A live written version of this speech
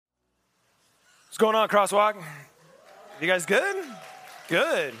What's going on, Crosswalk? You guys good?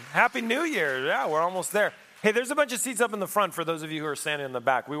 Good. Happy New Year. Yeah, we're almost there. Hey, there's a bunch of seats up in the front for those of you who are standing in the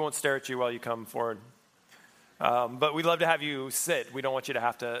back. We won't stare at you while you come forward. But we'd love to have you sit. We don't want you to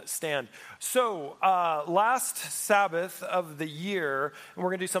have to stand. So last Sabbath of the year, and we're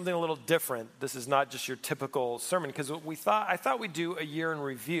going to do something a little different. This is not just your typical sermon, because I thought we'd do a year in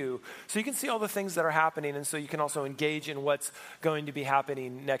review, so you can see all the things that are happening, and so you can also engage in what's going to be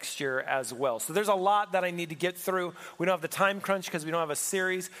happening next year as well. So there's a lot that I need to get through. We don't have the time crunch because we don't have a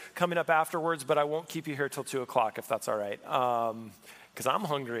series coming up afterwards, but I won't keep you here till 2 o'clock if that's all right. Because I'm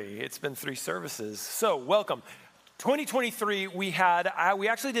hungry. It's been 3 services. So welcome. 2023, we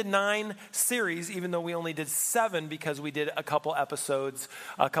actually did 9 series, even though we only did 7 because we did a couple episodes,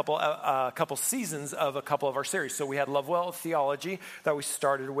 a couple seasons of a couple of our series. So we had Love Well Theology that we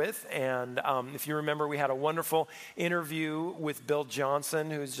started with, and if you remember, we had a wonderful interview with Bill Johnson,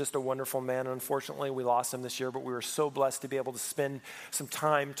 who's just a wonderful man. Unfortunately, we lost him this year, but we were so blessed to be able to spend some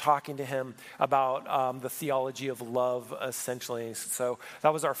time talking to him about the theology of love, essentially. So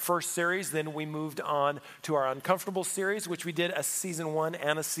that was our first series. Then we moved on to our Uncomfortable series, which we did a season 1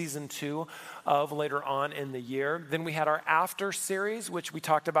 and a season 2 of later on in the year. Then we had our After series, which we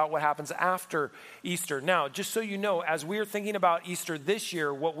talked about what happens after Easter. Now, just so you know, as we are thinking about Easter this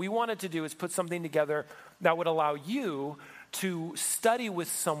year, what we wanted to do is put something together that would allow you to study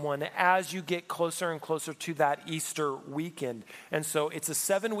with someone as you get closer and closer to that Easter weekend. And so it's a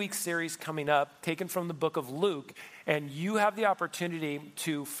 7-week series coming up, taken from the book of Luke, and you have the opportunity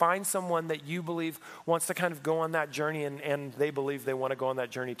to find someone that you believe wants to kind of go on that journey, and they believe they want to go on that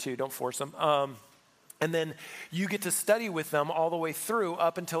journey too. Don't force them. And then you get to study with them all the way through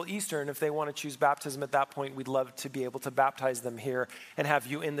up until Easter. And if they want to choose baptism at that point, we'd love to be able to baptize them here and have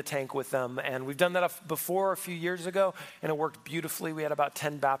you in the tank with them. And we've done that before a few years ago, and it worked beautifully. We had about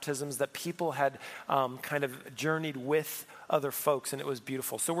 10 baptisms that people had kind of journeyed with other folks, and it was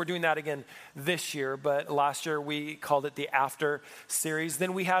beautiful. So we're doing that again this year, but last year we called it the After series.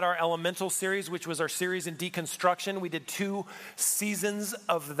 Then we had our Elemental series, which was our series in deconstruction. We did 2 seasons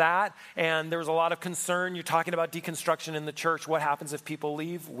of that, and there was a lot of concern. You're talking about deconstruction in the church. What happens if people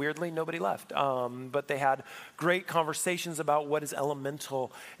leave? Weirdly, nobody left, but they had great conversations about what is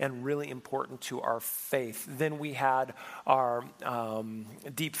elemental and really important to our faith. Then we had our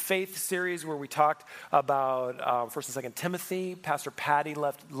Deep Faith series, where we talked about 1st and 2nd Timothy. Pastor Patty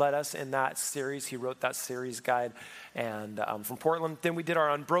led us in that series. He wrote that series guide and from Portland. Then we did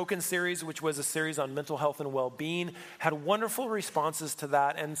our Unbroken series, which was a series on mental health and well-being. Had wonderful responses to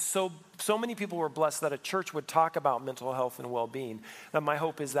that, and so many people were blessed that a church would talk about mental health and well-being. And my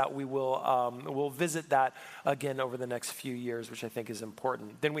hope is that we will we'll visit that again over the next few years, which I think is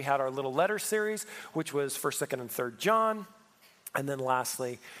important. Then we had our Little Letter series, which was 1st, 2nd, and 3rd John. And then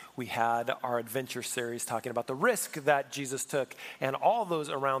lastly, we had our Adventure series talking about the risk that Jesus took and all those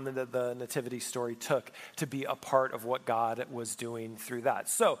around the nativity story took to be a part of what God was doing through that.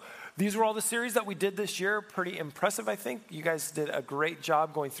 So these were all the series that we did this year. Pretty impressive, I think. You guys did a great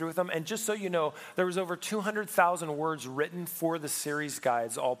job going through with them. And just so you know, there was over 200,000 words written for the series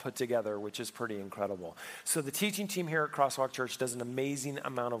guides all put together, which is pretty incredible. So the teaching team here at Crosswalk Church does an amazing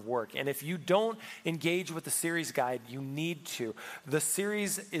amount of work. And if you don't engage with the series guide, you need to. The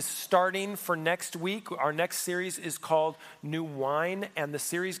series is starting for next week. Our next series is called New Wine, and the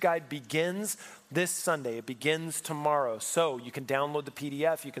series guide begins this Sunday. It begins tomorrow. So you can download the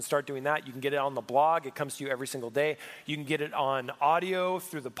PDF. You can start doing that. You can get it on the blog. It comes to you every single day. You can get it on audio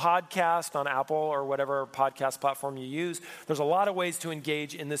through the podcast on Apple or whatever podcast platform you use. There's a lot of ways to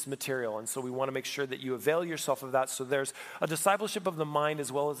engage in this material, and so we want to make sure that you avail yourself of that. So there's a discipleship of the mind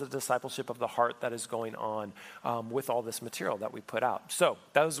as well as a discipleship of the heart that is going on with all this material that we put out. So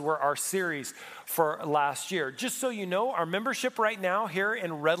those were our series for last year. Just so you know, our membership right now here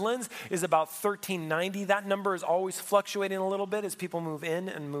in Redlands is about 1390. That number is always fluctuating a little bit as people move in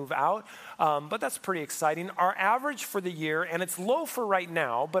and move out, but that's pretty exciting. Our average for the year, and it's low for right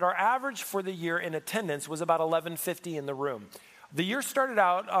now, but our average for the year in attendance was about 1150 in the room. The year started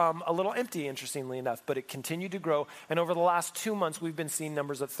out a little empty, interestingly enough, but it continued to grow. And over the last 2 months, we've been seeing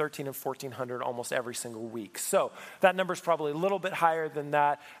numbers of 1,300 and 1,400 almost every single week. So that number is probably a little bit higher than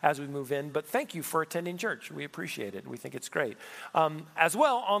that as we move in. But thank you for attending church. We appreciate it. We think it's great. As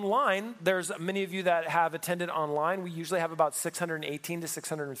well, online, there's many of you that have attended online. We usually have about 618 to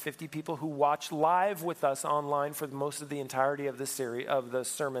 650 people who watch live with us online for most of the entirety of this series, of the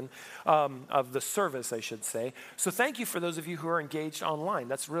sermon, of the service, I should say. So thank you for those of you who are engaged online.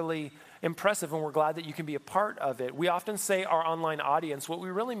 That's really impressive, and we're glad that you can be a part of it. We often say our online audience. What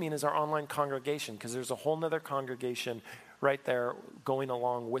we really mean is our online congregation, because there's a whole nother congregation right there going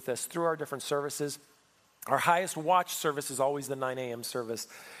along with us through our different services. Our highest watch service is always the 9 a.m. service,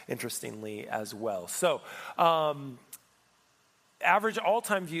 interestingly, as well. So, average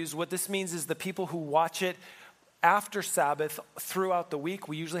all-time views, what this means is the people who watch it after Sabbath throughout the week.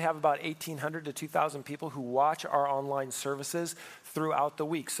 We usually have about 1,800 to 2,000 people who watch our online services throughout the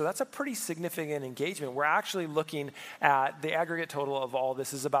week. So that's a pretty significant engagement. We're actually looking at the aggregate total of all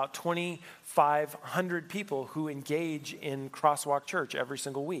this is about 2,500 people who engage in Crosswalk Church every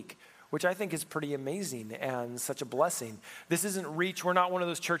single week, which I think is pretty amazing and such a blessing. This isn't reach. We're not one of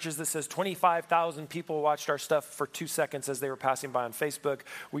those churches that says 25,000 people watched our stuff for 2 seconds as they were passing by on Facebook.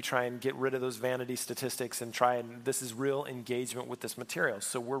 We try and get rid of those vanity statistics and this is real engagement with this material.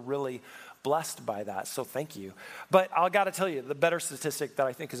 So we're really blessed by that. So thank you. But I got to tell you, the better statistic that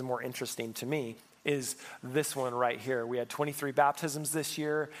I think is more interesting to me is this one right here. We had 23 baptisms this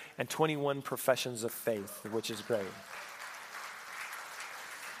year and 21 professions of faith, which is great.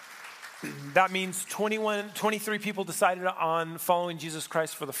 That means 23 people decided on following Jesus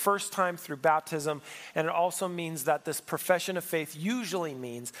Christ for the first time through baptism. And it also means that this profession of faith usually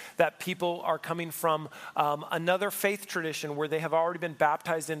means that people are coming from another faith tradition where they have already been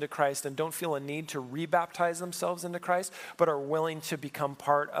baptized into Christ and don't feel a need to rebaptize themselves into Christ, but are willing to become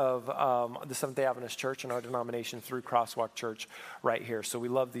part of the Seventh-day Adventist Church and our denomination through Crosswalk Church right here. So we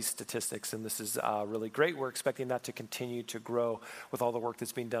love these statistics, and this is really great. We're expecting that to continue to grow with all the work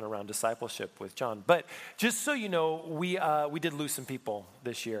that's being done around discipleship with John. But just so you know, we did lose some people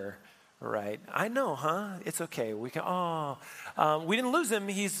this year, right? I know, huh? It's okay. We didn't lose him.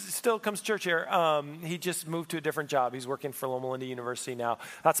 He still comes to church here. He just moved to a different job. He's working for Loma Linda University now.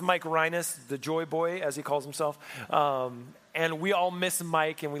 That's Mike Reines, the Joy Boy, as he calls himself. And we all miss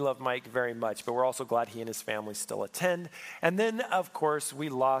Mike, and we love Mike very much, but we're also glad he and his family still attend. And then, of course, we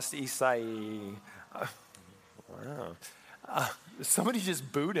lost Isai. Wow. Somebody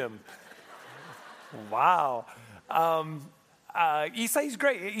just booed him. Wow. Isai's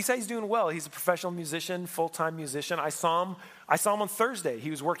great. Isai's doing well. He's a professional musician, full-time musician. I saw him on Thursday. He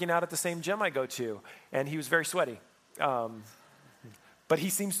was working out at the same gym I go to, and he was very sweaty. But he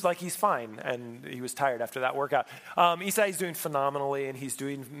seems like he's fine, and he was tired after that workout. Isai's doing phenomenally, and he's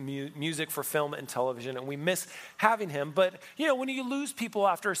doing music for film and television, and we miss having him. But, you know, when you lose people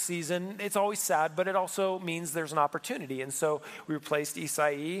after a season, it's always sad, but it also means there's an opportunity. And so we replaced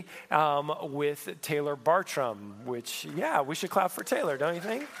Isai with Taylor Bartram, which, yeah, we should clap for Taylor, don't you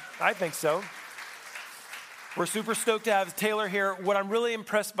think? I think so. We're super stoked to have Taylor here. What I'm really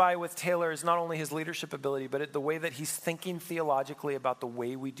impressed by with Taylor is not only his leadership ability, but the way that he's thinking theologically about the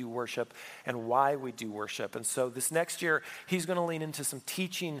way we do worship and why we do worship. And so this next year, he's going to lean into some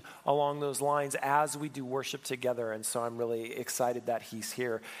teaching along those lines as we do worship together. And so I'm really excited that he's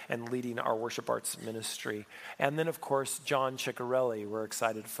here and leading our worship arts ministry. And then, of course, John Ciccarelli. We're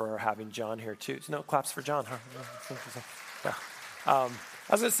excited for having John here, too. No claps for John, huh? Yeah.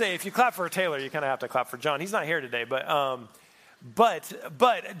 I was going to say, if you clap for Taylor, you kind of have to clap for John. He's not here today, but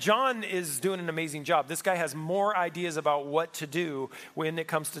John is doing an amazing job. This guy has more ideas about what to do when it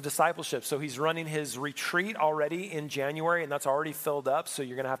comes to discipleship. So he's running his retreat already in January, and that's already filled up. So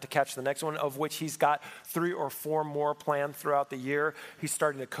you're going to have to catch the next one, of which he's got 3 or 4 more planned throughout the year. He's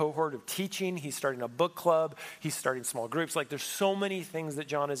starting a cohort of teaching. He's starting a book club. He's starting small groups. Like, there's so many things that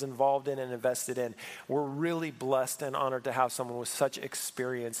John is involved in and invested in. We're really blessed and honored to have someone with such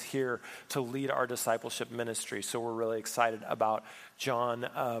experience here to lead our discipleship ministry. So we're really excited about John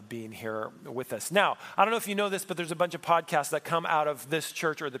being here with us. Now, I don't know if you know this, but there's a bunch of podcasts that come out of this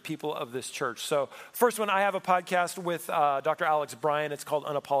church or the people of this church. So first one, I have a podcast with Dr. Alex Bryan. It's called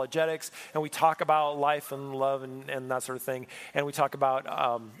Unapologetics, and we talk about life and love and that sort of thing. And we talk about,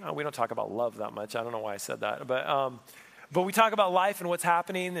 we don't talk about love that much. I don't know why I said that, but we talk about life and what's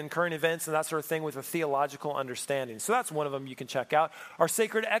happening and current events and that sort of thing with a theological understanding. So that's one of them you can check out. Our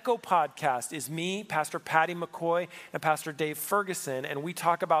Sacred Echo podcast is me, Pastor Patty McCoy, and Pastor Dave Ferguson. And we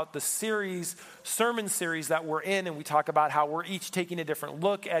talk about the sermon series that we're in, and we talk about how we're each taking a different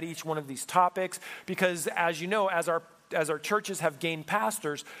look at each one of these topics. Because as you know, as our churches have gained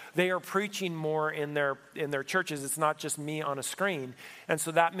pastors, they are preaching more in their churches. It's not just me on a screen. And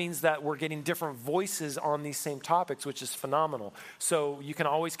so that means that we're getting different voices on these same topics, which is phenomenal. So you can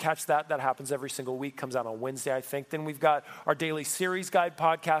always catch that. That happens every single week, comes out on Wednesday, I think. Then we've got our daily series guide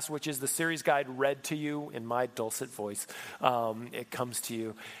podcast, which is the series guide read to you in my dulcet voice. It comes to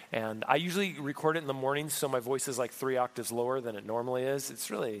you. And I usually record it in the mornings, so my voice is like 3 octaves lower than it normally is.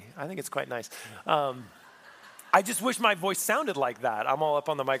 I think it's quite nice. I just wish my voice sounded like that. I'm all up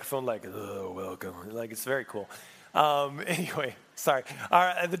on the microphone like, oh, welcome. Like, it's very cool. Anyway, Sorry.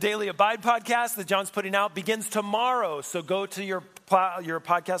 The Daily Abide podcast that John's putting out begins tomorrow. So go to your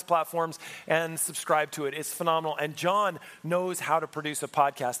podcast platforms and subscribe to it. It's phenomenal. And John knows how to produce a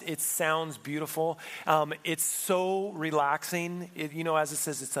podcast. It sounds beautiful. It's so relaxing. As it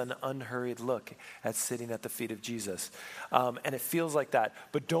says, it's an unhurried look at sitting at the feet of Jesus. And it feels like that.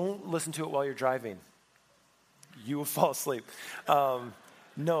 But don't listen to it while you're driving. You will fall asleep.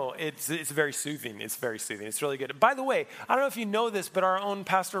 No, it's very soothing. It's very soothing. It's really good. By the way, I don't know if you know this, but our own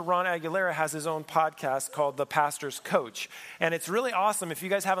Pastor Ron Aguilera has his own podcast called The Pastor's Coach. And it's really awesome. If you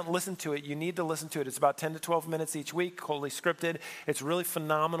guys haven't listened to it, you need to listen to it. It's about 10 to 12 minutes each week, wholly scripted. It's really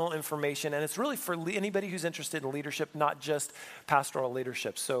phenomenal information. And it's really for anybody who's interested in leadership, not just pastoral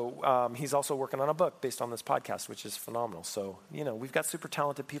leadership. So he's also working on a book based on this podcast, which is phenomenal. So, we've got super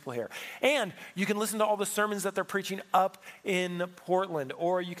talented people here. And you can listen to all the sermons that they're preaching up in Portland,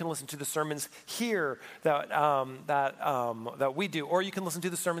 or you can listen to the sermons here that we do, or you can listen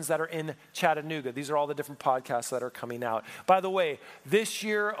to the sermons that are in Chattanooga. These are all the different podcasts that are coming out. By the way, this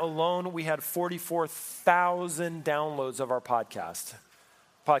year alone, we had 44,000 downloads of our podcast.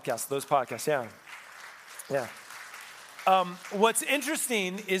 Those podcasts, yeah. What's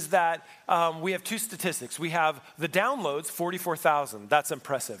interesting is that we have two statistics. We have the downloads, 44,000. That's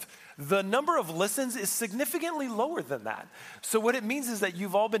impressive. The number of listens is significantly lower than that. So what it means is that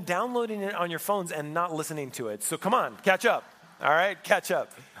you've all been downloading it on your phones and not listening to it. So come on, catch up. All right, catch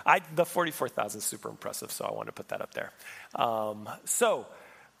up. The 44,000 is super impressive, so I wanted to put that up there. So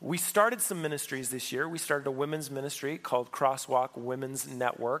we started some ministries this year. We started a women's ministry called Crosswalk Women's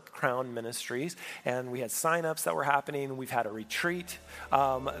Network, Crown Ministries, and we had signups that were happening. We've had a retreat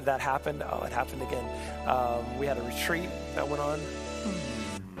that happened. Oh, it happened again. We had a retreat that went on.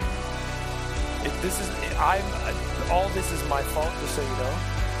 All this is my fault, just so you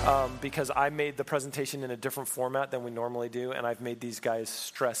know, because I made the presentation in a different format than we normally do, and I've made these guys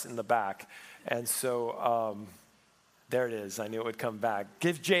stress in the back. And so there it is. I knew it would come back.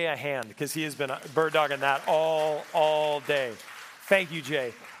 Give Jay a hand, because he has been bird dogging that all day. Thank you,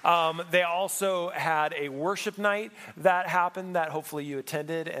 Jay. They also had a worship night that happened that hopefully you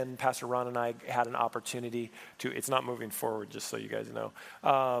attended, and Pastor Ron and I had an opportunity to, it's not moving forward, just so you guys know,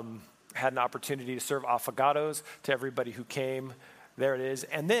 had an opportunity to serve affogatos to everybody who came. There it is.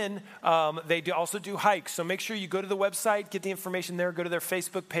 And then they also do hikes. So make sure you go to the website, get the information there, go to their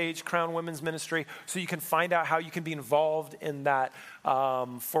Facebook page, Crown Women's Ministry, so you can find out how you can be involved in that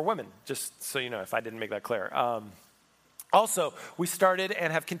for women, just so you know, if I didn't make that clear. Also, we started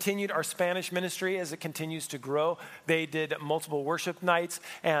and have continued our Spanish ministry as it continues to grow. They did multiple worship nights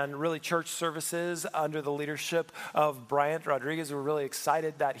and really church services under the leadership of Bryant Rodriguez. We're really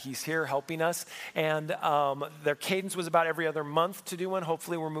excited that he's here helping us. And their cadence was about every other month to do one.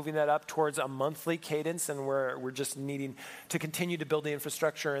 Hopefully, we're moving that up towards a monthly cadence, and we're just needing to continue to build the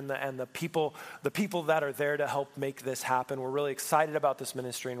infrastructure and the people that are there to help make this happen. We're really excited about this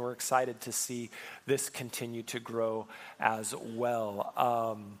ministry, and we're excited to see this continue to grow as well.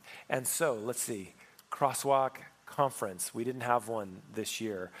 And so let's see, Crosswalk conference. We didn't have one this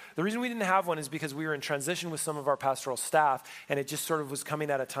year. The reason we didn't have one is because we were in transition with some of our pastoral staff, and it just sort of was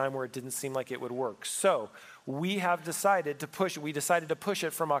coming at a time where it didn't seem like it would work. So we decided to push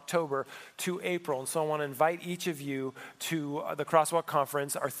it from October to April. And so I want to invite each of you to the Crosswalk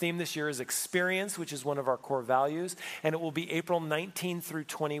Conference. Our theme this year is experience, which is one of our core values. And it will be April 19 through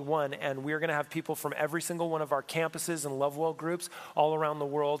 21. And we're going to have people from every single one of our campuses and Lovewell groups all around the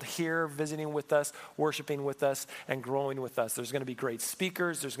world here visiting with us, worshiping with us, and growing with us. There's going to be great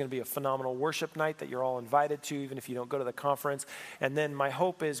speakers. There's going to be a phenomenal worship night that you're all invited to, even if you don't go to the conference. And then my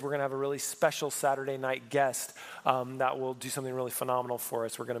hope is we're going to have a really special Saturday night guest that will do something really phenomenal for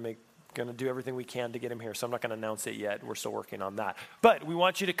us. We're going to do everything we can to get him here, so I'm not going to announce it yet. We're still working on that. But we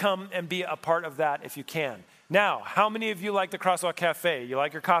want you to come and be a part of that if you can. Now, how many of you like the Crosswalk Cafe? You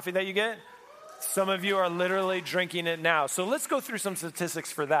like your coffee that you get? Some of you are literally drinking it now. So let's go through some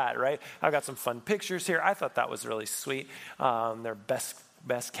statistics for that, right? I've got some fun pictures here. I thought that was really sweet. Their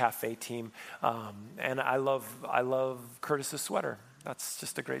best cafe team. And I love Curtis's sweater. That's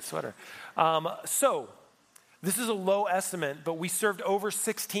just a great sweater. So this is a low estimate, but we served over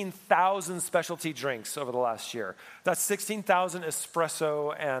 16,000 specialty drinks over the last year. That's 16,000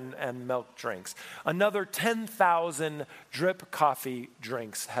 espresso and milk drinks. Another 10,000 drip coffee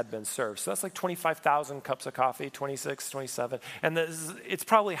drinks had been served. So that's like 25,000 cups of coffee, 26, 27. And it's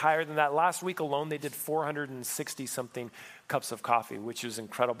probably higher than that. Last week alone, they did 460-something cups of coffee, which is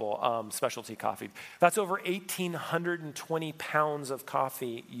incredible, specialty coffee. That's over 1,820 pounds of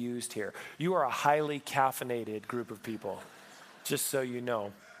coffee used here. You are a highly caffeinated group of people, just so you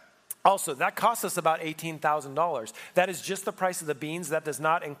know. Also, that costs us about $18,000. That is just the price of the beans. That does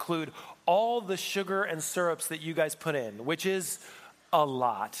not include all the sugar and syrups that you guys put in, which is a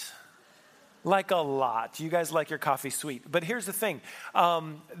lot. Like a lot. You guys like your coffee sweet. But here's the thing.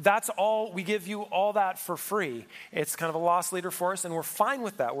 That's all. We give you all that for free. It's kind of a loss leader for us, and we're fine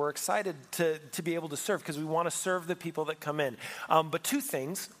with that. We're excited to be able to serve because we want to serve the people that come in. But two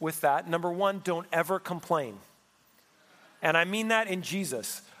things with that. Number one, don't ever complain. And I mean that in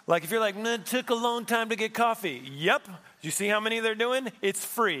Jesus. Like if you're like, it took a long time to get coffee. Yep. Do you see how many they're doing? It's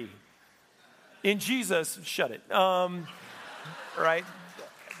free. In Jesus, shut it. Right?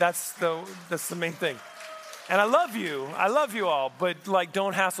 That's the main thing. And I love you all, but like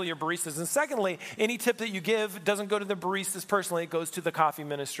don't hassle your baristas. And secondly, any tip that you give doesn't go to the baristas personally, it goes to the coffee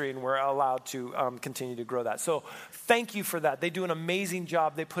ministry, and we're allowed to continue to grow that. So thank you for that. They do an amazing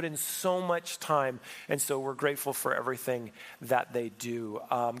job. They put in so much time, and so we're grateful for everything that they do.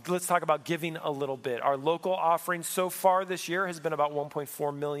 Let's talk about giving a little bit. Our local offering so far this year has been about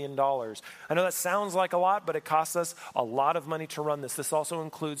 $1.4 million. I know that sounds like a lot, but it costs us a lot of money to run this. This also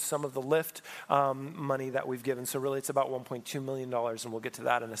includes some of the lift money that we've given. So really it's about $1.2 million, and we'll get to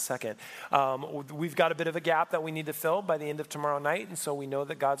that in a second. We've got a bit of a gap that we need to fill by the end of tomorrow night, and so we know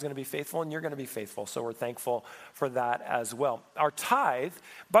that God's going to be faithful and you're going to be faithful. So we're thankful for that as well. Our tithe,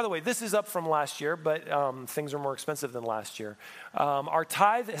 by the way, this is up from last year, but things are more expensive than last year. Our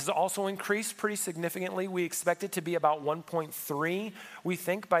tithe has also increased pretty significantly. We expect it to be about 1.3, we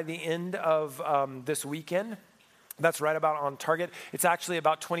think, by the end of this weekend. That's right about on target. It's actually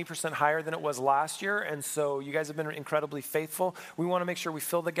about 20% higher than it was last year, and so you guys have been incredibly faithful. We want to make sure we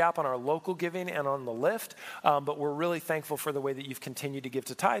fill the gap on our local giving and on the lift, but we're really thankful for the way that you've continued to give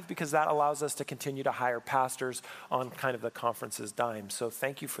to tithe because that allows us to continue to hire pastors on kind of the conference's dime. So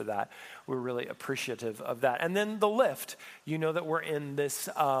thank you for that. We're really appreciative of that. And then the lift, you know that we're in this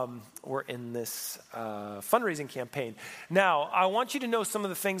fundraising campaign. Now, I want you to know some of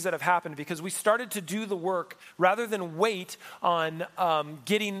the things that have happened because we started to do the work rather than wait on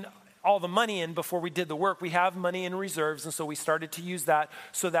getting all the money in before we did the work. We have money in reserves, and so we started to use that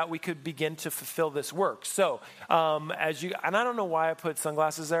so that we could begin to fulfill this work. So and I don't know why I put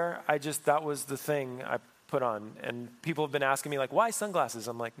sunglasses there. That was the thing I put on, and people have been asking me like, why sunglasses?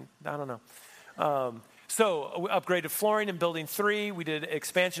 I'm like, I don't know. So we upgraded flooring in Building 3. We did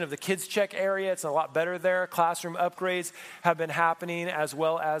expansion of the kids' check area. It's a lot better there. Classroom upgrades have been happening as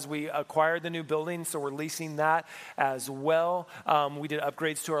well as we acquired the new building, so we're leasing that as well. We did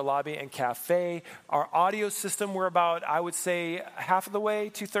upgrades to our lobby and cafe. Our audio system, we're about, I would say, half of the way,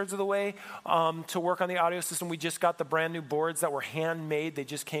 2/3 of the way to work on the audio system. We just got the brand new boards that were handmade. They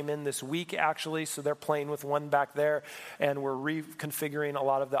just came in this week, actually, so they're playing with one back there, and we're reconfiguring a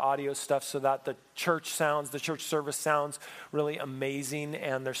lot of the audio stuff so that the church service sounds really amazing,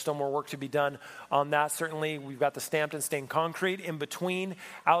 and there's still more work to be done on that. Certainly, we've got the stamped and stained concrete in between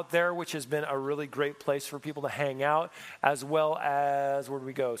out there, which has been a really great place for people to hang out, as well as, where do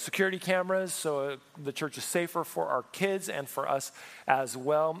we go? Security cameras, so the church is safer for our kids and for us as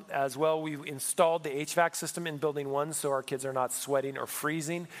well. We've installed the HVAC system in Building 1, so our kids are not sweating or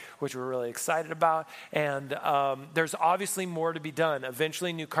freezing, which we're really excited about. And there's obviously more to be done.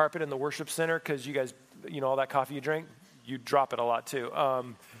 Eventually, new carpet in the worship center, because you guys, all that coffee you drink, you drop it a lot too.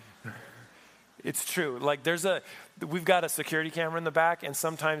 It's true. Like we've got a security camera in the back, and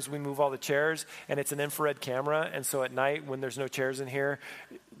sometimes we move all the chairs, and it's an infrared camera, and so at night when there's no chairs in here,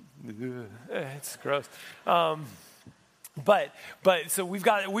 it's gross. But so we've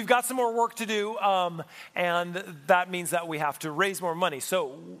got some more work to do, and that means that we have to raise more money.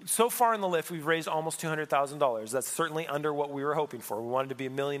 So far in the lift, we've raised almost $200,000. That's certainly under what we were hoping for. We wanted to be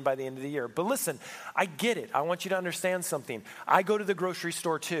 $1 million by the end of the year. But listen, I get it. I want you to understand something. I go to the grocery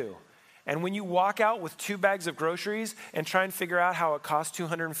store too. And when you walk out with 2 bags of groceries and try and figure out how it costs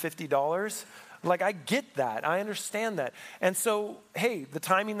 $250, like, I get that. I understand that. And so, hey, the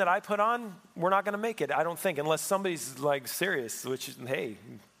timing that I put on, we're not going to make it, I don't think, unless somebody's like serious, which, hey,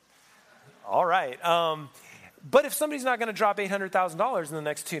 all right. But if somebody's not going to drop $800,000 in the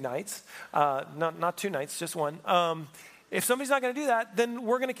next 2 nights, not 2 nights, just one, if somebody's not going to do that, then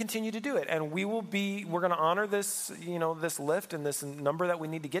we're going to continue to do it. And we're going to honor this, this lift and this number that we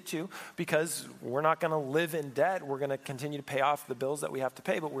need to get to, because we're not going to live in debt. We're going to continue to pay off the bills that we have to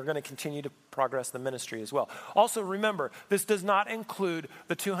pay, but we're going to continue to progress the ministry as well. Also, remember, this does not include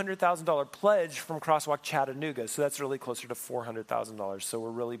the $200,000 pledge from Crosswalk Chattanooga. So that's really closer to $400,000. So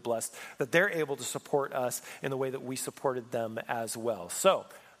we're really blessed that they're able to support us in the way that we supported them as well. So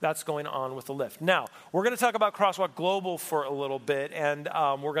that's going on with the lift. Now, we're going to talk about Crosswalk Global for a little bit, and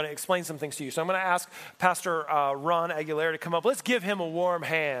we're going to explain some things to you. So I'm going to ask Pastor Ron Aguilera to come up. Let's give him a warm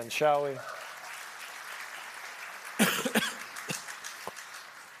hand, shall we?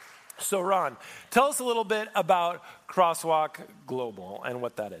 So Ron, tell us a little bit about Crosswalk Global and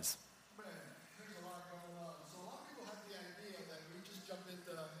what that is. Man, there's a lot going on. So a lot of people have the idea that we just jump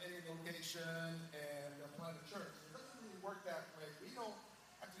into any location and plant a church. It doesn't really work that way. We don't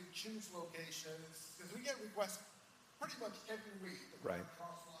actually choose locations because we get requests pretty much every week to plant a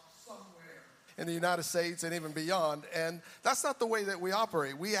crosswalk somewhere in the United States and even beyond. And that's not the way that we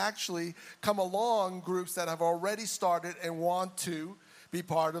operate. We actually come along groups that have already started and want to be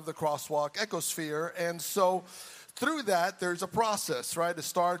part of the Crosswalk ecosphere. And so through that, there's a process, right? It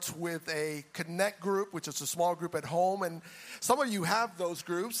starts with a connect group, which is a small group at home. And some of you have those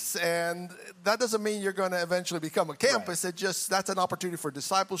groups, and that doesn't mean you're going to eventually become a campus. Right. That's an opportunity for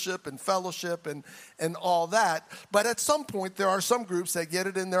discipleship and fellowship and all that. But at some point, there are some groups that get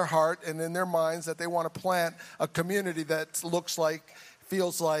it in their heart and in their minds that they want to plant a community that looks like,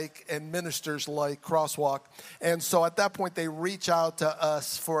 feels like, and ministers like Crosswalk. And so at that point, they reach out to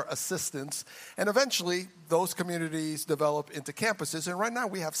us for assistance. And eventually, those communities develop into campuses. And right now,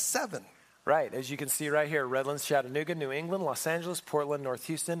 we have 7. Right, as you can see right here, Redlands, Chattanooga, New England, Los Angeles, Portland, North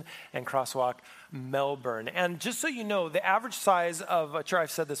Houston, and Crosswalk, Melbourne. And just so you know, the average size of a church,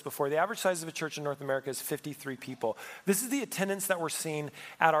 I've said this before, the average size of a church in North America is 53 people. This is the attendance that we're seeing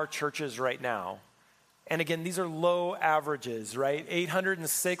at our churches right now. And again, these are low averages, right?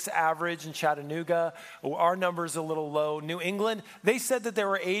 806 average in Chattanooga. Our number's a little low. New England, they said that there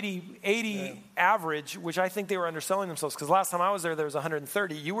were 80 average, which I think they were underselling themselves because last time I was there was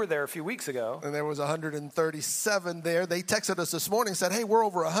 130. You were there a few weeks ago. And there was 137 there. They texted us this morning and said, hey, we're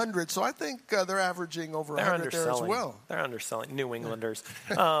over 100. So I think they're averaging over 100 there as well. They're underselling, New Englanders.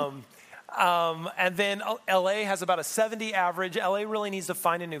 And then LA has about a 70 average. LA really needs to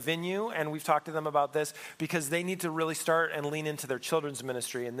find a new venue, and we've talked to them about this because they need to really start and lean into their children's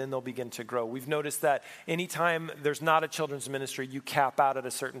ministry, and then they'll begin to grow. We've noticed that anytime there's not a children's ministry, you cap out at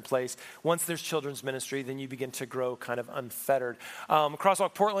a certain place. Once there's children's ministry, then you begin to grow kind of unfettered.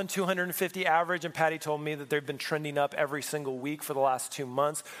 Crosswalk Portland, 250 average, and Patty told me that they've been trending up every single week for the last 2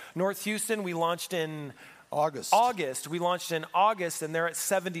 months. North Houston, we launched in August. We launched in August, and they're at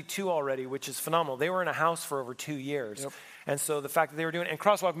 72 already, which is phenomenal. They were in a house for over 2 years. Yep. And so the fact that they were doing it, and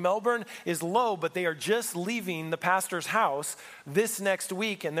Crosswalk Melbourne is low, but they are just leaving the pastor's house this next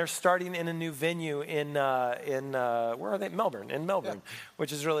week, and they're starting in a new venue in where are they? Melbourne,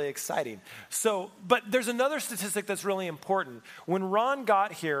 which is really exciting. So, but there's another statistic that's really important. When Ron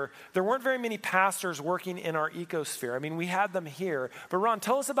got here, there weren't very many pastors working in our ecosphere. I mean, we had them here, but Ron,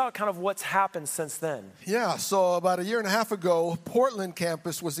 tell us about kind of what's happened since then. Yeah, so about a year and a half ago, Portland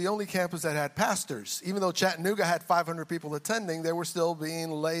campus was the only campus that had pastors. Even though Chattanooga had 500 people attending, they were still being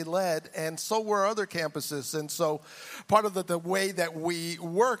lay-led, and so were other campuses. And so part of the way that we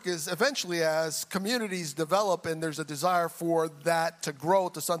work is eventually as communities develop and there's a desire for that to grow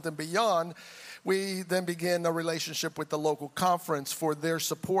to something beyond, we then begin a relationship with the local conference for their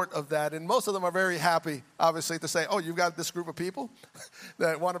support of that. And most of them are very happy, obviously, to say, oh, you've got this group of people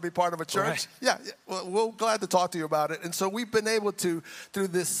that want to be part of a church? Right. Yeah, well, we're glad to talk to you about it. And so we've been able to, through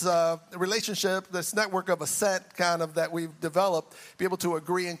this relationship, this network of assent kind of that we've developed, be able to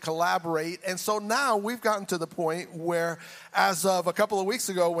agree and collaborate. And so now we've gotten to the point where, as of a couple of weeks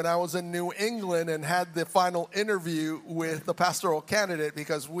ago, when I was in New England and had the final interview with the pastoral candidate,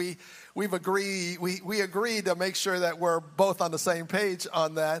 because we agreed to make sure that we're both on the same page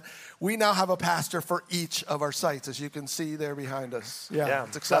on that. We now have a pastor for each of our sites, as you can see there behind us. Yeah,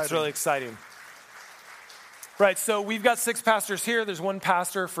 it's exciting. That's really exciting. Right, so we've got 6 pastors here. There's 1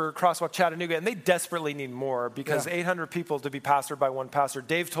 pastor for Crosswalk Chattanooga, and they desperately need more because 800 people to be pastored by 1 pastor.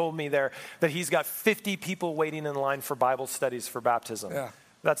 Dave told me there that he's got 50 people waiting in line for Bible studies for baptism. Yeah.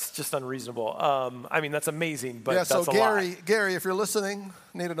 That's just unreasonable. I mean, that's amazing, but that's a lot. Gary, if you're listening,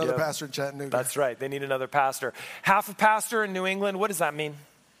 need another pastor in Chattanooga. That's right. They need another pastor. Half a pastor in New England. What does that mean?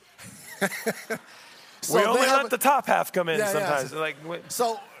 So we only let the top half come in sometimes.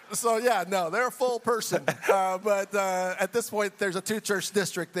 Yeah. They're a full person. But at this point, there's a 2-church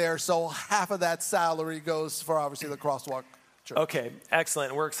district there, so half of that salary goes for, obviously, the Crosswalk Church. Okay,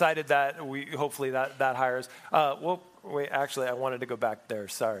 excellent. We're excited that hopefully that hires. Wait, actually, I wanted to go back there.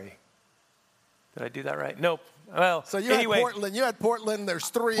 Sorry. Did I do that right? Nope. Well, so anyway. You had Portland. There's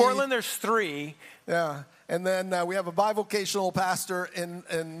 3. There's 3. Yeah. And then we have a bivocational pastor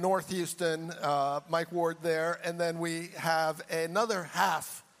in North Houston, Mike Ward there. And then we have another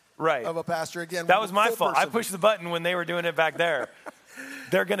half of a pastor. Again, that was my fault. I pushed the button when they were doing it back there.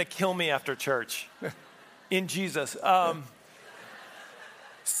 They're going to kill me after church. In Jesus.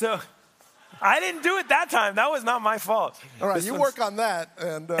 So I didn't do it that time. That was not my fault. All right, you work on that,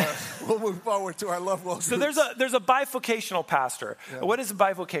 and we'll move forward to our Love Well So groups. there's a bivocational pastor. Yeah. What does a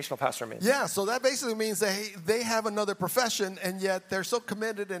bivocational pastor mean? Yeah, so that basically means they have another profession, and yet they're so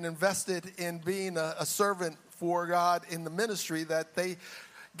committed and invested in being a servant for God in the ministry that they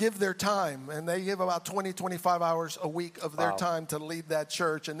give their time, and they give about 20, 25 hours a week of their time to lead that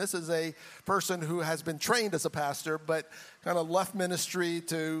church. And this is a person who has been trained as a pastor, but kind of left ministry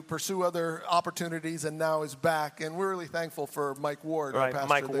to pursue other opportunities and now is back. And we're really thankful for Mike Ward, our pastor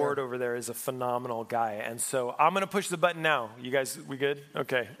Mike there. Ward over there is a phenomenal guy. And so I'm going to push the button now. You guys, we good?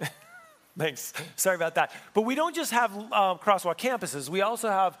 Okay. Thanks. Sorry about that. But we don't just have Crosswalk campuses. We also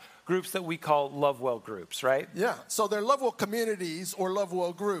have groups that we call Love Well groups, right? Yeah. So they're Love Well communities or Love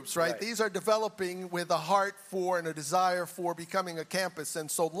Well groups, right? These are developing with a heart for and a desire for becoming a campus.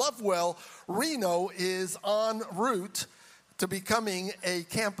 And so Love Well Reno is en route to becoming a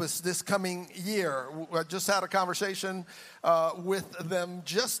campus this coming year. I just had a conversation with them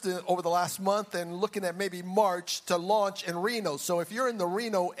just over the last month and looking at maybe March to launch in Reno. So if you're in the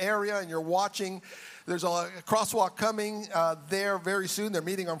Reno area and you're watching, there's a Crosswalk coming there very soon. They're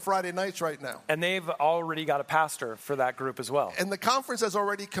meeting on Friday nights right now. And they've already got a pastor for that group as well. And the conference has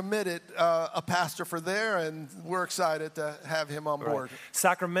already committed a pastor for there, and we're excited to have him on board. Right.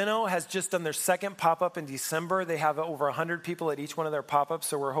 Sacramento has just done their second pop-up in December. They have over 100 people at each one of their pop-ups,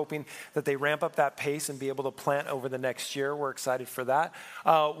 so we're hoping that they ramp up that pace and be able to plant over the next year. We're excited for that.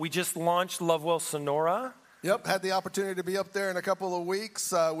 We just launched Love Well Sonora. Yep, had the opportunity to be up there in a couple of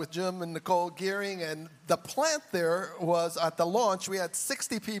weeks with Jim and Nicole Gearing, and the plant there was at the launch. We had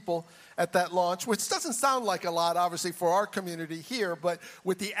 60 people at that launch, which doesn't sound like a lot, obviously, for our community here, but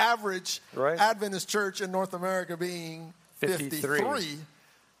with the average Adventist church in North America being 53,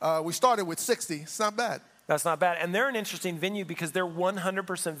 we started with 60. It's not bad. That's not bad. And they're an interesting venue because they're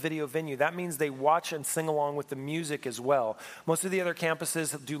 100% video venue. That means they watch and sing along with the music as well. Most of the other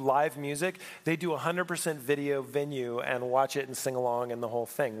campuses do live music. They do 100% video venue and watch it and sing along and the whole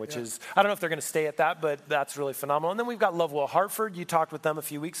thing, which is, I don't know if they're going to stay at that, but that's really phenomenal. And then we've got Love Well Hartford. You talked with them a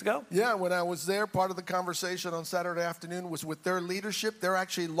few weeks ago. Yeah, when I was there, part of the conversation on Saturday afternoon was with their leadership. They're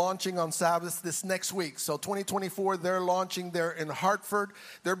actually launching on Sabbath this next week. So 2024, they're launching there in Hartford.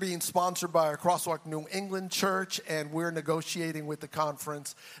 They're being sponsored by our Crosswalk New England church, and we're negotiating with the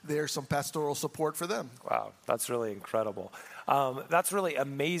conference. There's some pastoral support for them. Wow, that's really incredible. That's really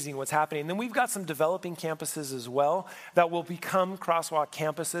amazing what's happening. And then we've got some developing campuses as well that will become Crosswalk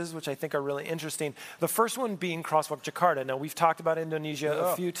campuses, which I think are really interesting. The first one being Crosswalk Jakarta. Now, we've talked about Indonesia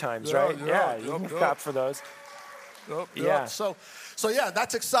a few times, right? Yeah, you can clap for those. Yeah. So yeah,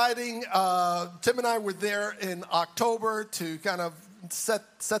 that's exciting. Tim and I were there in October to kind of set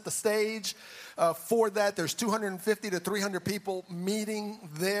the stage for that. There's 250 to 300 people meeting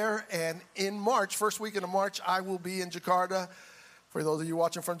there. And in March, first weekend of March, I will be in Jakarta. For those of you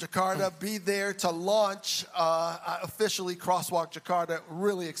watching from Jakarta, be there to launch officially Crosswalk Jakarta.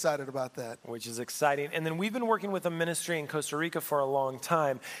 Really excited about that. Which is exciting. And then we've been working with a ministry in Costa Rica for a long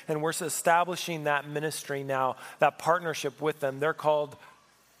time, and we're establishing that ministry now, that partnership with them. They're called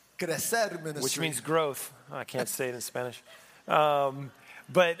Crecer Ministry. Which means growth. I can't say it in Spanish.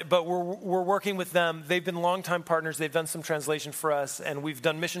 But we're working with them. They've been longtime partners. They've done some translation for us, and we've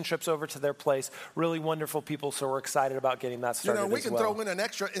done mission trips over to their place. Really wonderful people, so we're excited about getting that started as well. We can throw in an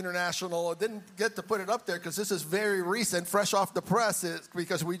extra international. I didn't get to put it up there because this is very recent, fresh off the press,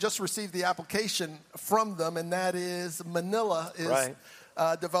 because we just received the application from them, and that is Manila is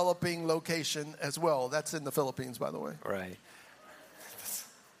developing location as well. That's in the Philippines, by the way. Right.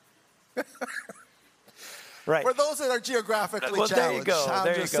 Right. For those that are geographically challenged. There you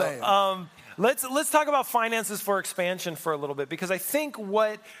go. Let's talk about finances for expansion for a little bit, because I think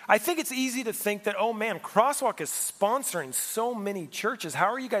it's easy to think that, oh man, Crosswalk is sponsoring so many churches.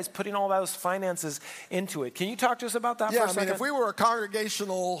 How are you guys putting all those finances into it? Can you talk to us about that for a second? If we were a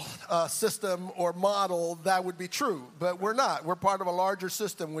congregational system or model, that would be true. But we're not. We're part of a larger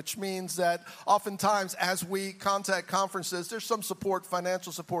system, which means that oftentimes as we contact conferences, there's some support,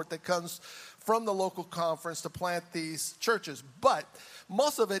 financial support that comes from the local conference to plant these churches. But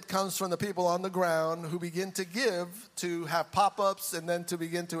most of it comes from the people on the ground who begin to give, to have pop-ups, and then to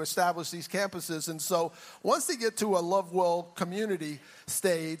begin to establish these campuses. And so once they get to a Love Well community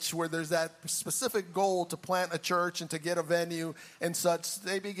stage where there's that specific goal to plant a church and to get a venue and such,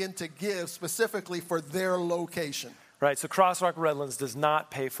 they begin to give specifically for their location. Right, so Crosswalk Redlands does not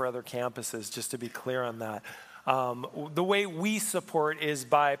pay for other campuses, just to be clear on that. The way we support is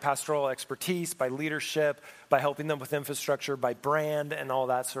by pastoral expertise, by leadership, by helping them with infrastructure, by brand and all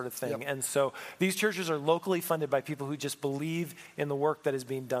that sort of thing. Yep. And so these churches are locally funded by people who just believe in the work that is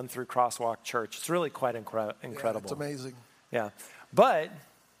being done through Crosswalk Church. It's really quite incredible. Yeah, it's amazing. Yeah. But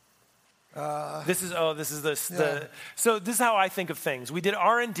this is how I think of things. We did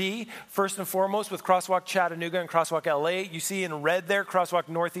R&D first and foremost with Crosswalk Chattanooga and Crosswalk LA. You see in red there, Crosswalk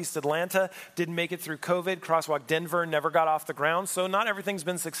Northeast Atlanta didn't make it through COVID. Crosswalk Denver never got off the ground. So not everything's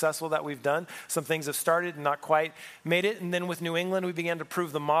been successful that we've done. Some things have started and not quite made it. And then with New England, we began to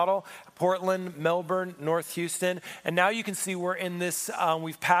prove the model. Portland, Melbourne, North Houston. And now you can see we're in this,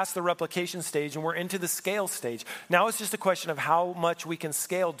 we've passed the replication stage and we're into the scale stage. Now it's just a question of how much we can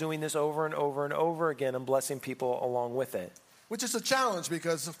scale doing this over and over and over again and blessing people along with it. Which is a challenge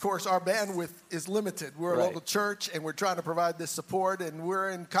because, of course, our bandwidth is limited. We're a local church, and we're trying to provide this support, and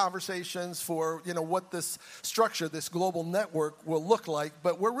we're in conversations for, what this structure, this global network will look like.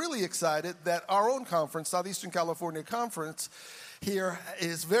 But we're really excited that our own conference, Southeastern California Conference, here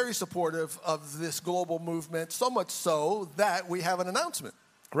is very supportive of this global movement, so much so that we have an announcement.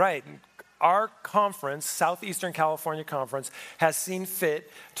 Right. Our conference, Southeastern California Conference, has seen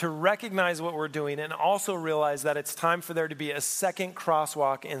fit to recognize what we're doing and also realize that it's time for there to be a second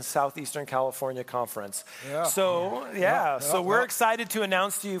crosswalk in Southeastern California Conference. Yeah. So we're excited to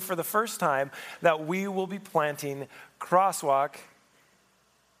announce to you for the first time that we will be planting Crosswalk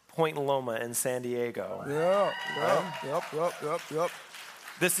Point Loma in San Diego. Yep.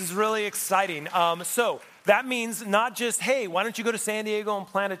 This is really exciting. So that means not just, hey, why don't you go to San Diego and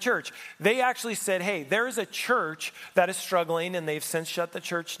plant a church? They actually said, hey, there is a church that is struggling, and they've since shut the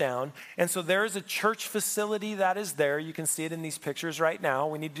church down. And so there is a church facility that is there. You can see it in these pictures right now.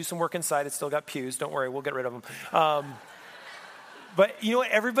 We need to do some work inside. It's still got pews. Don't worry, we'll get rid of them. But you know what?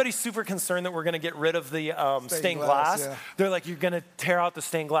 Everybody's super concerned that we're going to get rid of the stained glass. Yeah. They're like, you're going to tear out the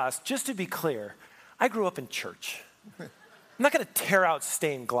stained glass. Just to be clear, I grew up in church. I'm not going to tear out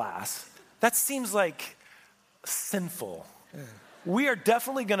stained glass. That seems like sinful. Yeah. We are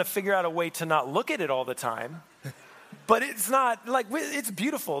definitely going to figure out a way to not look at it all the time. But it's not, like, it's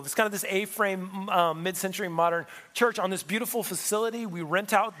beautiful. It's kind of this A-frame mid-century modern church on this beautiful facility. We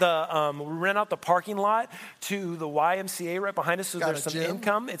rent out the parking lot to the YMCA right behind us, so there's some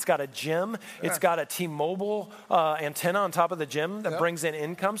income. It's got a gym. Yeah. It's got a T-Mobile antenna on top of the gym that brings in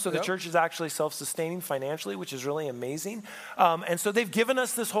income. So the church is actually self-sustaining financially, which is really amazing. And so they've given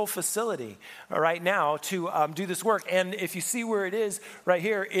us this whole facility right now to do this work. And if you see where it is right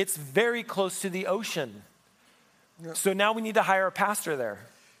here, it's very close to the ocean. Yeah. So now we need to hire a pastor there.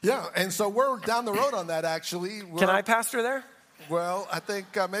 Yeah, and so we're down the road on that, actually. Can I pastor there? Well, I think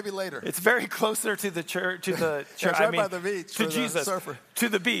maybe later. It's very closer to the church. Right by the beach. To Jesus. To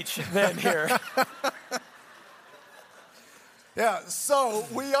the beach than here. Yeah, so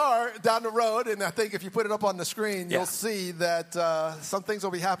we are down the road, and I think if you put it up on the screen, you'll see that some things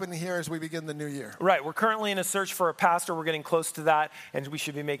will be happening here as we begin the new year. Right, we're currently in a search for a pastor. We're getting close to that, and we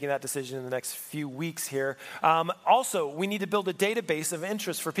should be making that decision in the next few weeks here. Also, we need to build a database of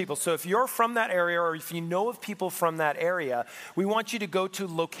interest for people. So if you're from that area, or if you know of people from that area, we want you to go to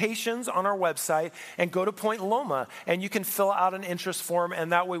locations on our website and go to Point Loma, and you can fill out an interest form,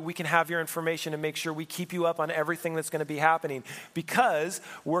 and that way we can have your information and make sure we keep you up on everything that's going to be happening. Because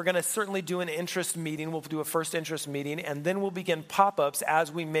we're going to certainly do an interest meeting. We'll do a first interest meeting, and then we'll begin pop-ups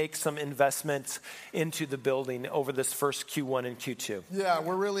as we make some investments into the building over this first Q1 and Q2. Yeah,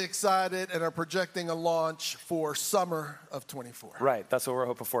 we're really excited and are projecting a launch for summer of 24. Right, that's what we're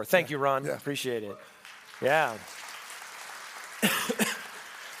hoping for. Thank you, Ron. Yeah. Appreciate it. Yeah.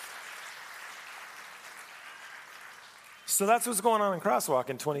 So that's what's going on in Crosswalk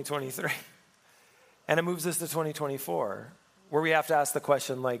in 2023. And it moves us to 2024. Where we have to ask the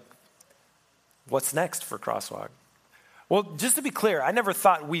question, like, what's next for Crosswalk? Well, just to be clear, I never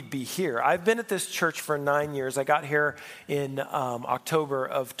thought we'd be here. I've been at this church for 9 years. I got here in October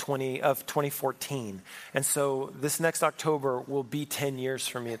of 2014. And so this next October will be 10 years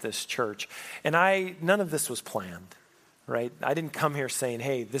for me at this church. And none of this was planned, right? I didn't come here saying,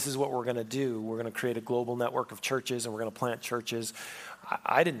 hey, this is what we're going to do. We're going to create a global network of churches, and we're going to plant churches.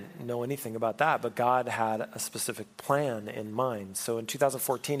 I didn't know anything about that, but God had a specific plan in mind. So in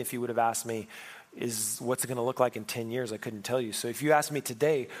 2014, if you would have asked me, what's it going to look like in 10 years, I couldn't tell you. So if you ask me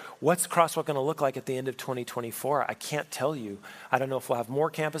today, what's Crosswalk going to look like at the end of 2024, I can't tell you. I don't know if we'll have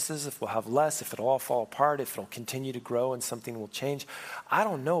more campuses, if we'll have less, if it'll all fall apart, if it'll continue to grow and something will change. I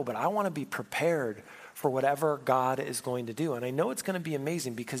don't know, but I want to be prepared for whatever God is going to do. And I know it's going to be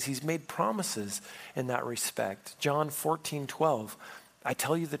amazing because he's made promises in that respect. John 14:12. I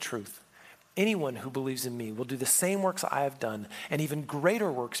tell you the truth. Anyone who believes in me will do the same works I have done and even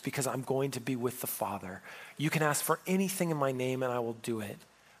greater works because I'm going to be with the Father. You can ask for anything in my name and I will do it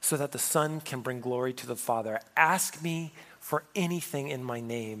so that the Son can bring glory to the Father. Ask me for anything in my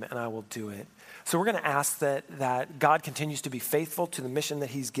name and I will do it. So we're going to ask that God continues to be faithful to the mission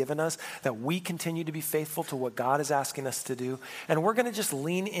that he's given us, that we continue to be faithful to what God is asking us to do. And we're going to just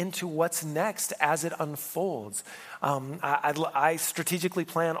lean into what's next as it unfolds. I strategically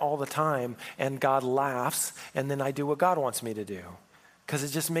plan all the time and God laughs and then I do what God wants me to do because it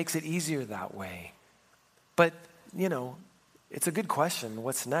just makes it easier that way. But, it's a good question.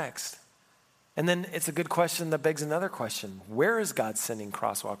 What's next? And then it's a good question that begs another question. Where is God sending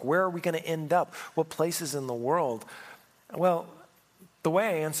Crosswalk? Where are we going to end up? What places in the world? Well, the way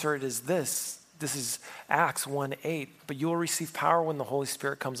I answer it is this. This is Acts 1:8. But you will receive power when the Holy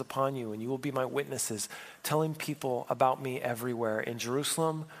Spirit comes upon you, and you will be my witnesses, telling people about me everywhere, in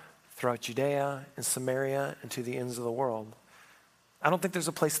Jerusalem, throughout Judea, and Samaria, and to the ends of the world. I don't think there's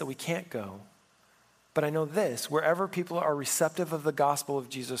a place that we can't go. But I know this, wherever people are receptive of the gospel of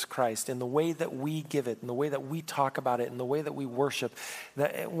Jesus Christ in the way that we give it, in the way that we talk about it, in the way that we worship,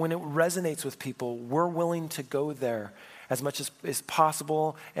 that when it resonates with people, we're willing to go there as much as is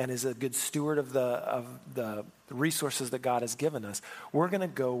possible and as a good steward of the resources that God has given us. We're going to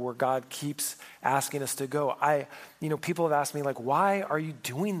go where God keeps asking us to go. People have asked me, why are you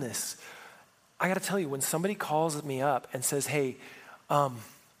doing this? I got to tell you, when somebody calls me up and says, hey,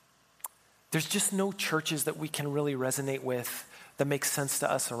 there's just no churches that we can really resonate with that make sense to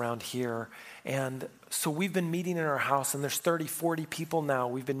us around here. And so we've been meeting in our house, and there's 30, 40 people now.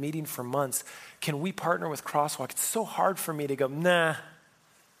 We've been meeting for months. Can we partner with Crosswalk? It's so hard for me to go, nah,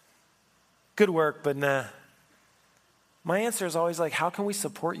 good work, but nah. My answer is always how can we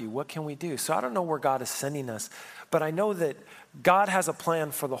support you? What can we do? So I don't know where God is sending us, but I know that God has a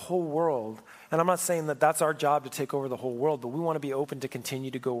plan for the whole world. And I'm not saying that that's our job to take over the whole world, but we want to be open to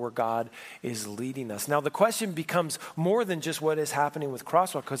continue to go where God is leading us. Now, the question becomes more than just what is happening with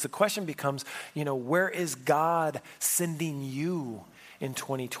Crosswalk, because the question becomes, where is God sending you in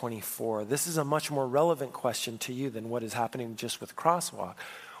 2024? This is a much more relevant question to you than what is happening just with Crosswalk.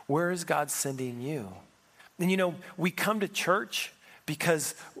 Where is God sending you? And we come to church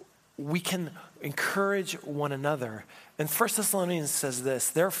because we can encourage one another. And 1 Thessalonians says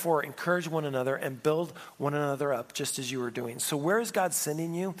this, therefore encourage one another and build one another up just as you are doing. So where is God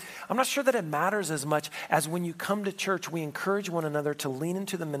sending you? I'm not sure that it matters as much as when you come to church, we encourage one another to lean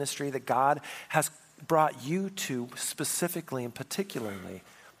into the ministry that God has brought you to specifically and particularly.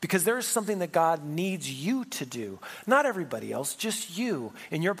 Because there is something that God needs you to do. Not everybody else, just you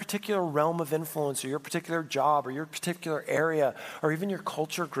in your particular realm of influence or your particular job or your particular area or even your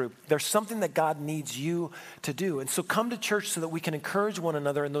culture group. There's something that God needs you to do. And so come to church so that we can encourage one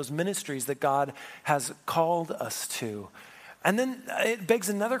another in those ministries that God has called us to. And then it begs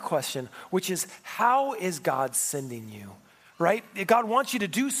another question, which is, how is God sending you? Right? God wants you to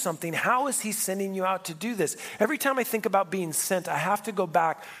do something. How is he sending you out to do this? Every time I think about being sent, I have to go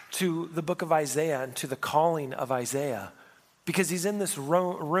back to the book of Isaiah and to the calling of Isaiah, because he's in this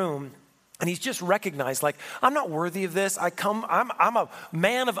room and he's just recognized, I'm not worthy of this. I'm a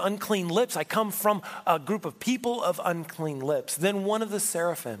man of unclean lips. I come from a group of people of unclean lips. Then one of the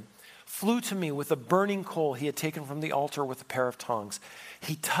seraphim flew to me with a burning coal he had taken from the altar with a pair of tongs.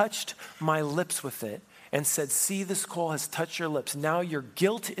 He touched my lips with it and said, see, this coal has touched your lips. Now your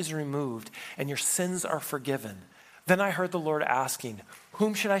guilt is removed and your sins are forgiven. Then I heard the Lord asking,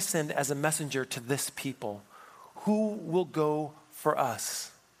 whom should I send as a messenger to this people? Who will go for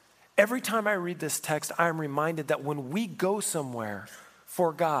us? Every time I read this text, I am reminded that when we go somewhere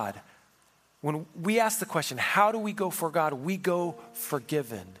for God, when we ask the question, how do we go for God? We go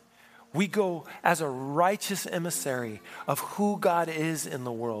forgiven. We go as a righteous emissary of who God is in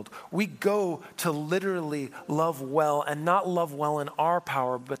the world. We go to literally love well, and not love well in our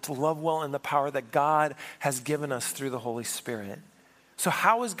power, but to love well in the power that God has given us through the Holy Spirit. So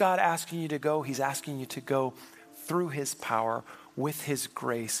how is God asking you to go? He's asking you to go through his power, with his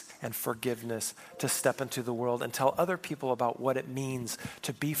grace and forgiveness, to step into the world and tell other people about what it means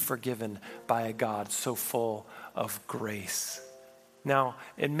to be forgiven by a God so full of grace. Now,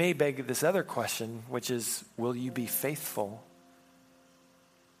 it may beg this other question, which is, will you be faithful?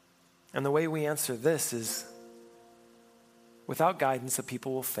 And the way we answer this is, without guidance, the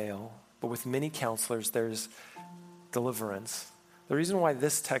people will fail, but with many counselors, there's deliverance. The reason why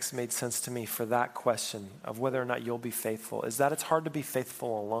this text made sense to me for that question of whether or not you'll be faithful is that it's hard to be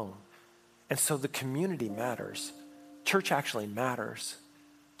faithful alone. And so the community matters. Church actually matters.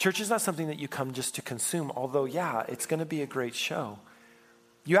 Church is not something that you come just to consume, although, yeah, it's going to be a great show.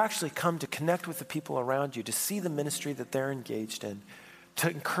 You actually come to connect with the people around you, to see the ministry that they're engaged in, to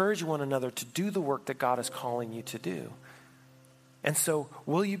encourage one another to do the work that God is calling you to do. And so,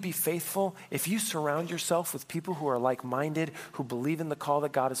 will you be faithful? If you surround yourself with people who are like-minded, who believe in the call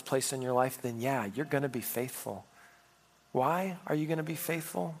that God has placed in your life, then yeah, you're going to be faithful. Why are you going to be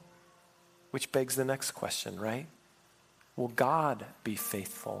faithful? Which begs the next question, right? Will God be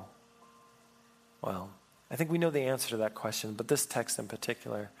faithful? Well, I think we know the answer to that question, but this text in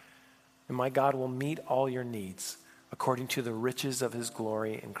particular, and my God will meet all your needs according to the riches of his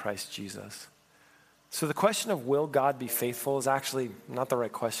glory in Christ Jesus. So the question of will God be faithful is actually not the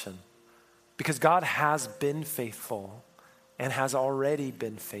right question, because God has been faithful and has already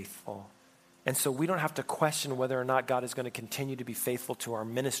been faithful. And so we don't have to question whether or not God is going to continue to be faithful to our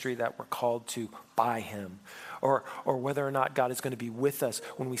ministry that we're called to by him, or whether or not God is going to be with us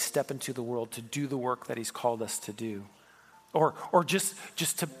when we step into the world to do the work that he's called us to do, or just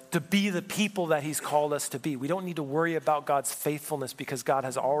to be the people that he's called us to be. We don't need to worry about God's faithfulness because God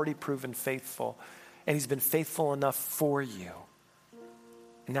has already proven faithful, and he's been faithful enough for you.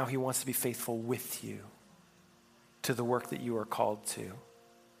 And now he wants to be faithful with you to the work that you are called to.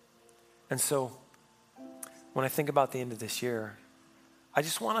 And so when I think about the end of this year, I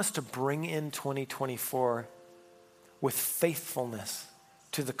just want us to bring in 2024 with faithfulness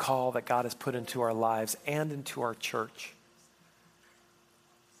to the call that God has put into our lives and into our church.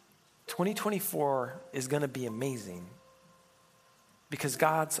 2024 is going to be amazing because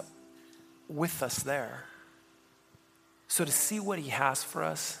God's with us there. So to see what he has for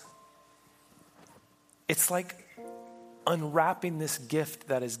us, it's like unwrapping this gift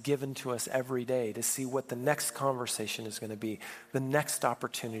that is given to us every day to see what the next conversation is going to be, the next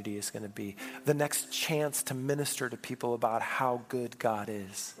opportunity is going to be, the next chance to minister to people about how good God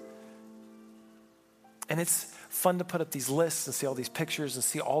is. And it's fun to put up these lists and see all these pictures and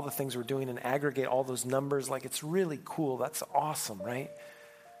see all the things we're doing and aggregate all those numbers. Like, it's really cool. That's awesome, right?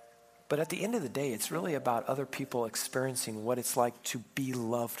 But at the end of the day, it's really about other people experiencing what it's like to be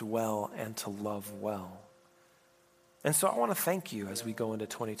loved well and to love well. And so I want to thank you as we go into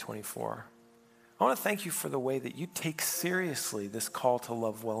 2024. I want to thank you for the way that you take seriously this call to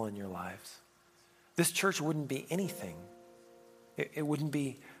love well in your lives. This church wouldn't be anything. It wouldn't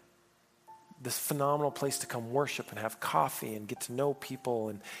be this phenomenal place to come worship and have coffee and get to know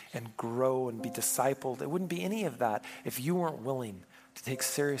people and grow and be discipled. It wouldn't be any of that if you weren't willing to take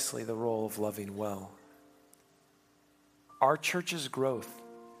seriously the role of loving well. Our church's growth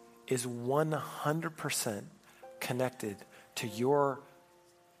is 100% connected to your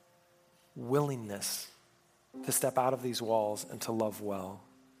willingness to step out of these walls and to love well.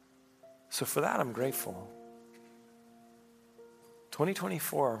 So for that, I'm grateful.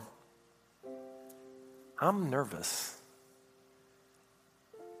 2024, I'm nervous.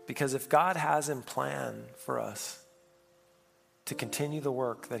 Because if God has in plan for us to continue the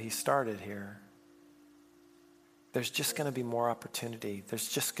work that he started here, there's just going to be more opportunity. There's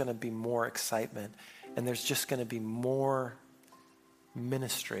just going to be more excitement. And there's just going to be more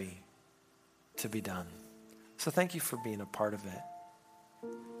ministry to be done. So thank you for being a part of it.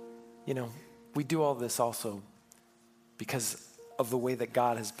 You know, we do all this also because of the way that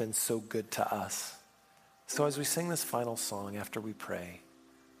God has been so good to us. So as we sing this final song after we pray,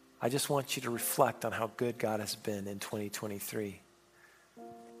 I just want you to reflect on how good God has been in 2023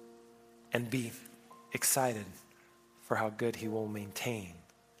 and be excited for how good he will maintain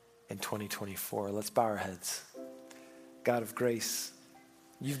in 2024. Let's bow our heads. God of grace,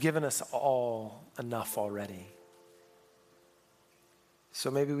 you've given us all enough already. So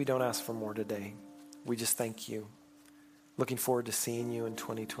maybe we don't ask for more today. We just thank you. Looking forward to seeing you in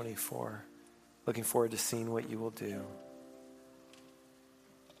 2024. Looking forward to seeing what you will do.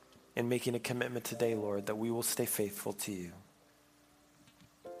 And making a commitment today, Lord, that we will stay faithful to you.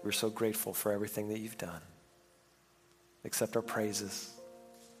 We're so grateful for everything that you've done. Accept our praises.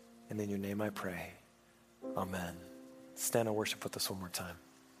 And in your name I pray. Amen. Stand and worship with us one more time.